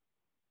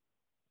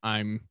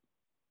 I'm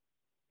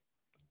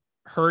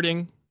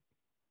hurting.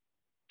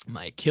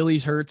 My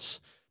Achilles hurts.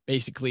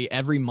 Basically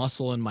every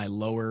muscle in my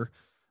lower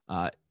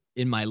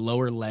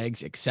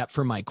legs, except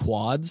for my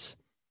quads,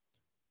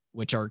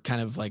 which are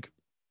kind of like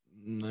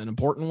an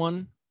important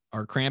one,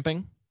 are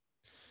cramping.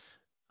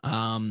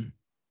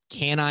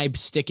 Can I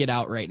stick it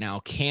out right now?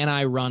 Can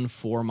I run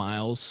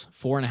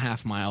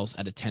 4.5 miles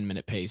at a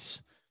 10-minute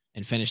pace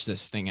and finish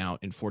this thing out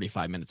in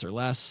 45 minutes or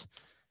less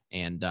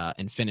and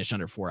finish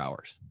under 4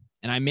 hours?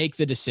 And I make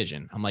the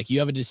decision. I'm like, you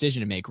have a decision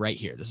to make right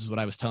here. This is what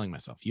I was telling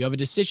myself. You have a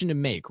decision to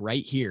make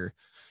right here.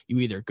 You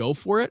either go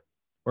for it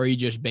or you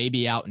just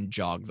baby out and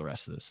jog the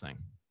rest of this thing.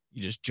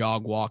 You just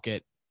jog, walk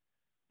it.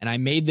 And I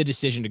made the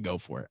decision to go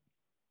for it.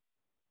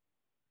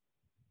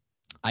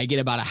 I get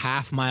about a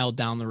half mile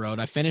down the road.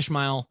 I finish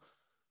mile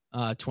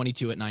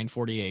 22 at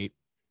 9:48.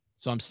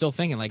 So I'm still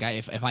thinking like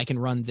if I can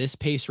run this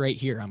pace right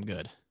here, I'm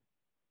good.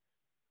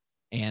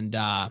 And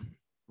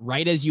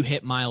right as you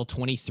hit mile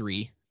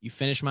 23, you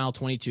finish mile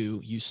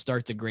 22, you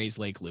start the Grays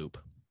Lake Loop.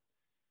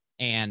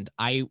 And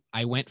I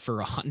went for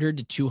 100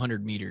 to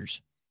 200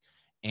 meters,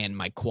 and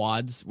my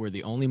quads were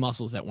the only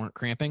muscles that weren't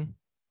cramping.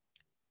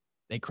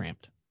 They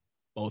cramped,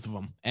 both of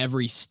them,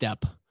 every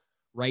step,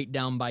 right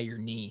down by your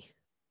knee,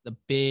 the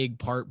big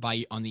part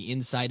on the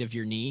inside of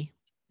your knee.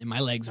 And my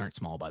legs aren't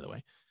small, by the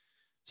way.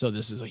 So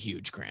this is a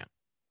huge cramp.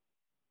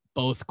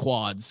 Both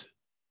quads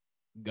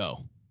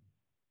go.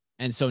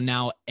 And so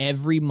now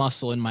every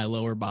muscle in my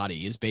lower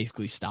body is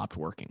basically stopped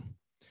working.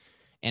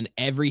 And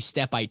every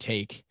step I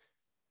take,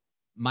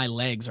 my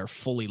legs are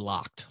fully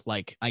locked.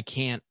 Like I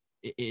can't,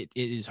 it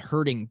is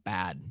hurting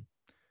bad.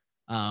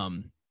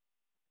 And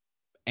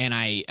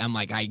I'm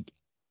like,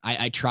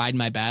 I tried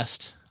my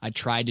best. I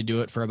tried to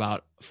do it for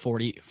about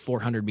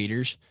 400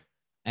 meters,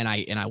 and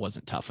I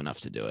wasn't tough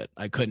enough to do it.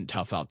 I couldn't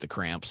tough out the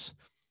cramps.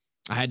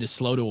 I had to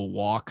slow to a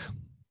walk,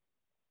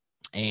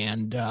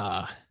 and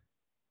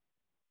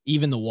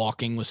even the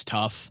walking was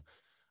tough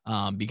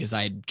because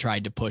I had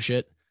tried to push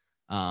it.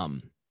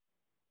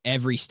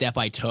 Every step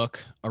I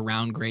took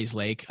around Grays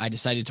Lake, I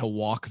decided to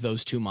walk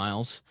those 2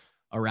 miles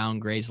around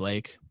Grays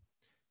Lake,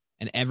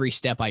 and every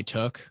step I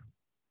took,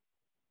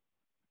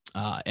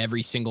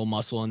 every single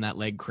muscle in that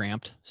leg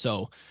cramped.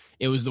 So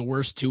it was the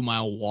worst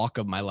 2-mile walk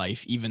of my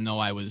life, even though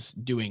I was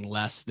doing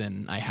less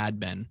than I had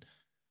been.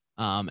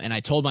 And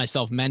I told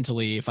myself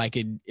mentally, if I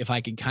could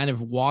kind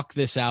of walk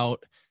this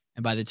out,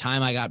 and by the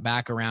time I got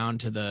back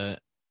around to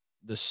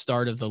the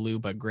start of the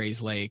loop at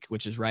Grays Lake,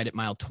 which is right at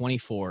mile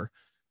 24,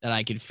 that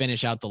I could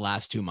finish out the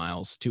last 2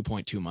 miles,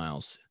 2.2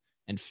 miles,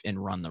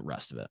 and run the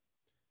rest of it.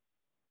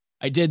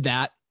 I did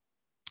that.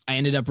 I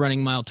ended up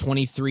running mile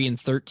 23 in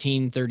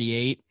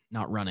 13:38.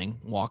 Not running,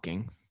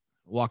 walking.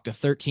 Walked a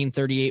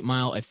 13:38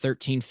 mile, a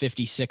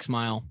 13:56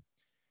 mile.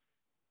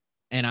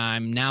 And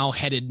I'm now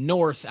headed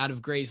north out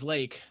of Grays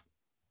Lake,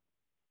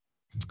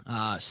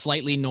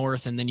 slightly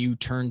north, and then you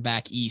turn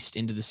back east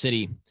into the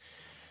city.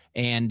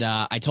 And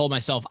I told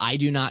myself, I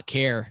do not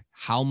care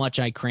how much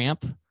I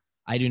cramp.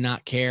 I do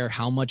not care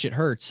how much it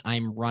hurts.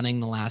 I'm running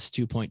the last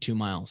 2.2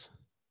 miles.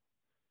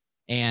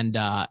 And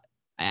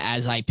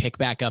as I pick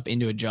back up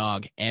into a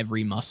jog,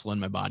 every muscle in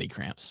my body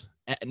cramps.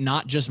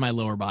 Not just my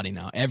lower body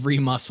now, every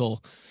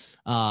muscle,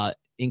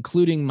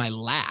 including my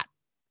lat.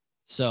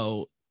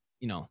 So,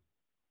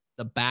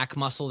 the back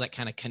muscle that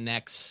kind of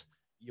connects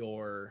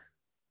your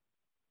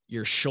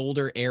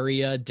shoulder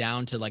area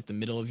down to like the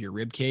middle of your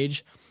rib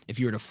cage. If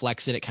you were to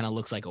flex it, it kind of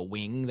looks like a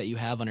wing that you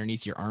have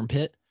underneath your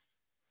armpit.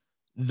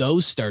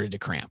 Those started to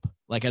cramp,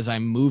 like as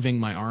I'm moving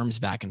my arms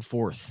back and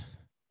forth.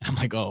 I'm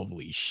like, oh,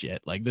 holy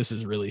shit. Like, this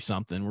is really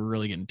something. We're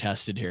really getting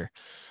tested here.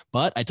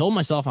 But I told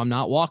myself I'm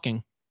not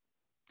walking.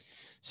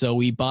 So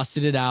we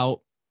busted it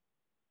out.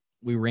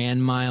 We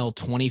ran mile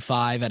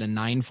 25 at a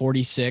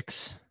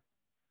 9:46.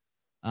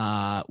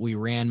 We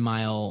ran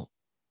mile,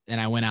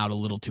 and I went out a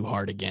little too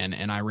hard again,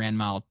 and I ran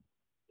mile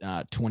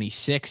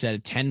 26 at a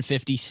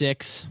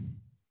 10:56.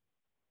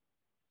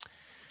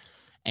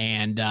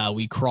 And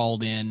we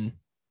crawled in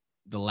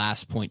the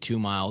last 0.2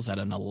 miles at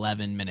an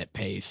 11-minute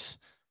pace.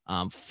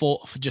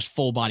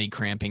 Full body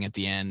cramping at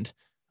the end.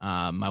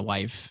 My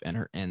wife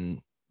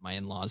and my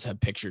in-laws have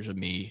pictures of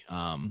me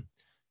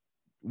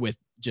with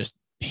just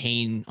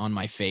pain on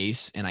my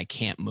face, and I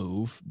can't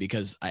move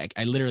because I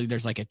literally,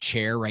 there's like a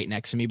chair right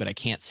next to me, but I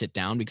can't sit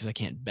down because I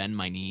can't bend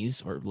my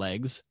knees or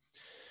legs.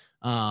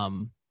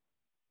 And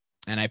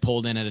I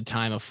pulled in at a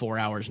time of 4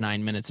 hours,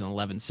 9 minutes and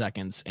 11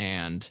 seconds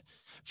and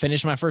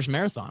finished my first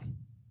marathon,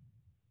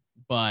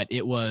 but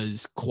it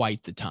was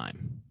quite the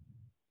time.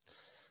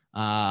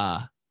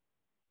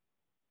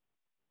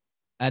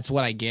 That's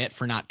what I get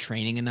for not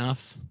training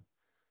enough.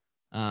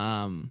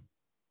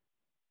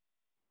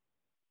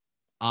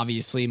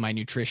 Obviously my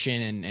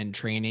nutrition and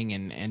training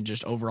and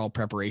just overall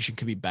preparation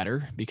could be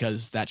better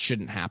because that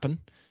shouldn't happen,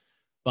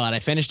 but I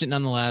finished it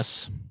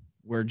nonetheless.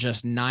 We're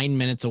just 9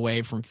 minutes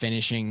away from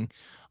finishing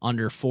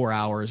under 4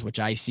 hours, which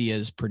I see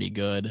as pretty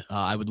good.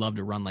 I would love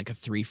to run like a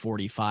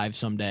 3:45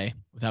 someday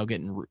without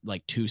getting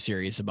like too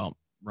serious about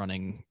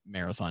running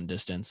marathon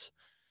distance.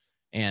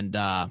 And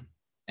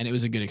it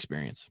was a good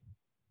experience.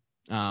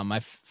 I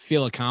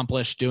feel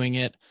accomplished doing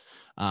it.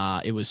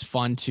 It was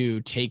fun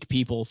to take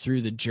people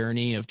through the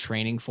journey of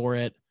training for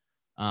it.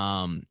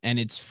 And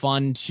it's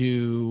fun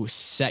to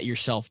set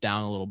yourself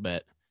down a little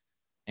bit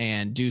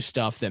and do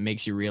stuff that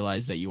makes you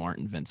realize that you aren't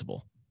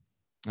invincible.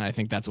 And I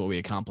think that's what we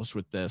accomplished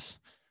with this.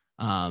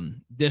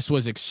 This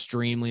was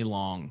extremely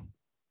long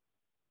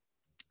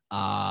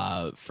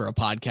for a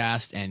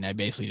podcast, and I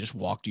basically just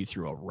walked you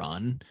through a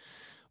run,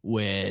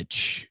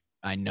 which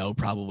I know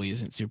probably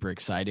isn't super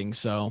exciting.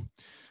 So,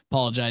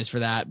 apologize for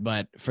that.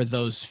 But for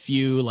those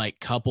few, like,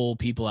 couple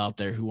people out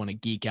there who want to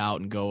geek out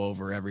and go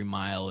over every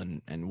mile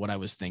and what I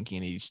was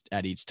thinking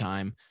at each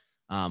time,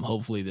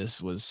 hopefully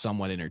this was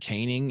somewhat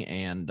entertaining,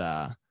 and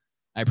I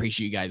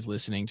appreciate you guys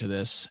listening to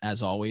this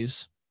as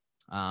always.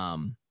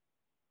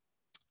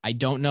 I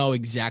don't know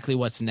exactly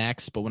what's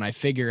next, but when I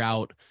figure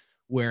out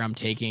where I'm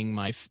taking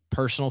my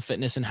personal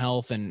fitness and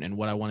health and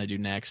what I want to do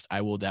next,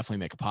 I will definitely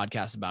make a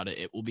podcast about it.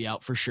 It will be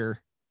out for sure.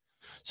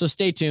 So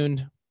stay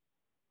tuned.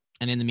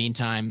 And in the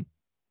meantime,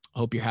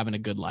 hope you're having a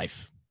good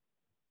life.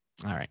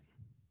 All right.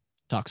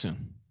 Talk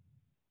soon.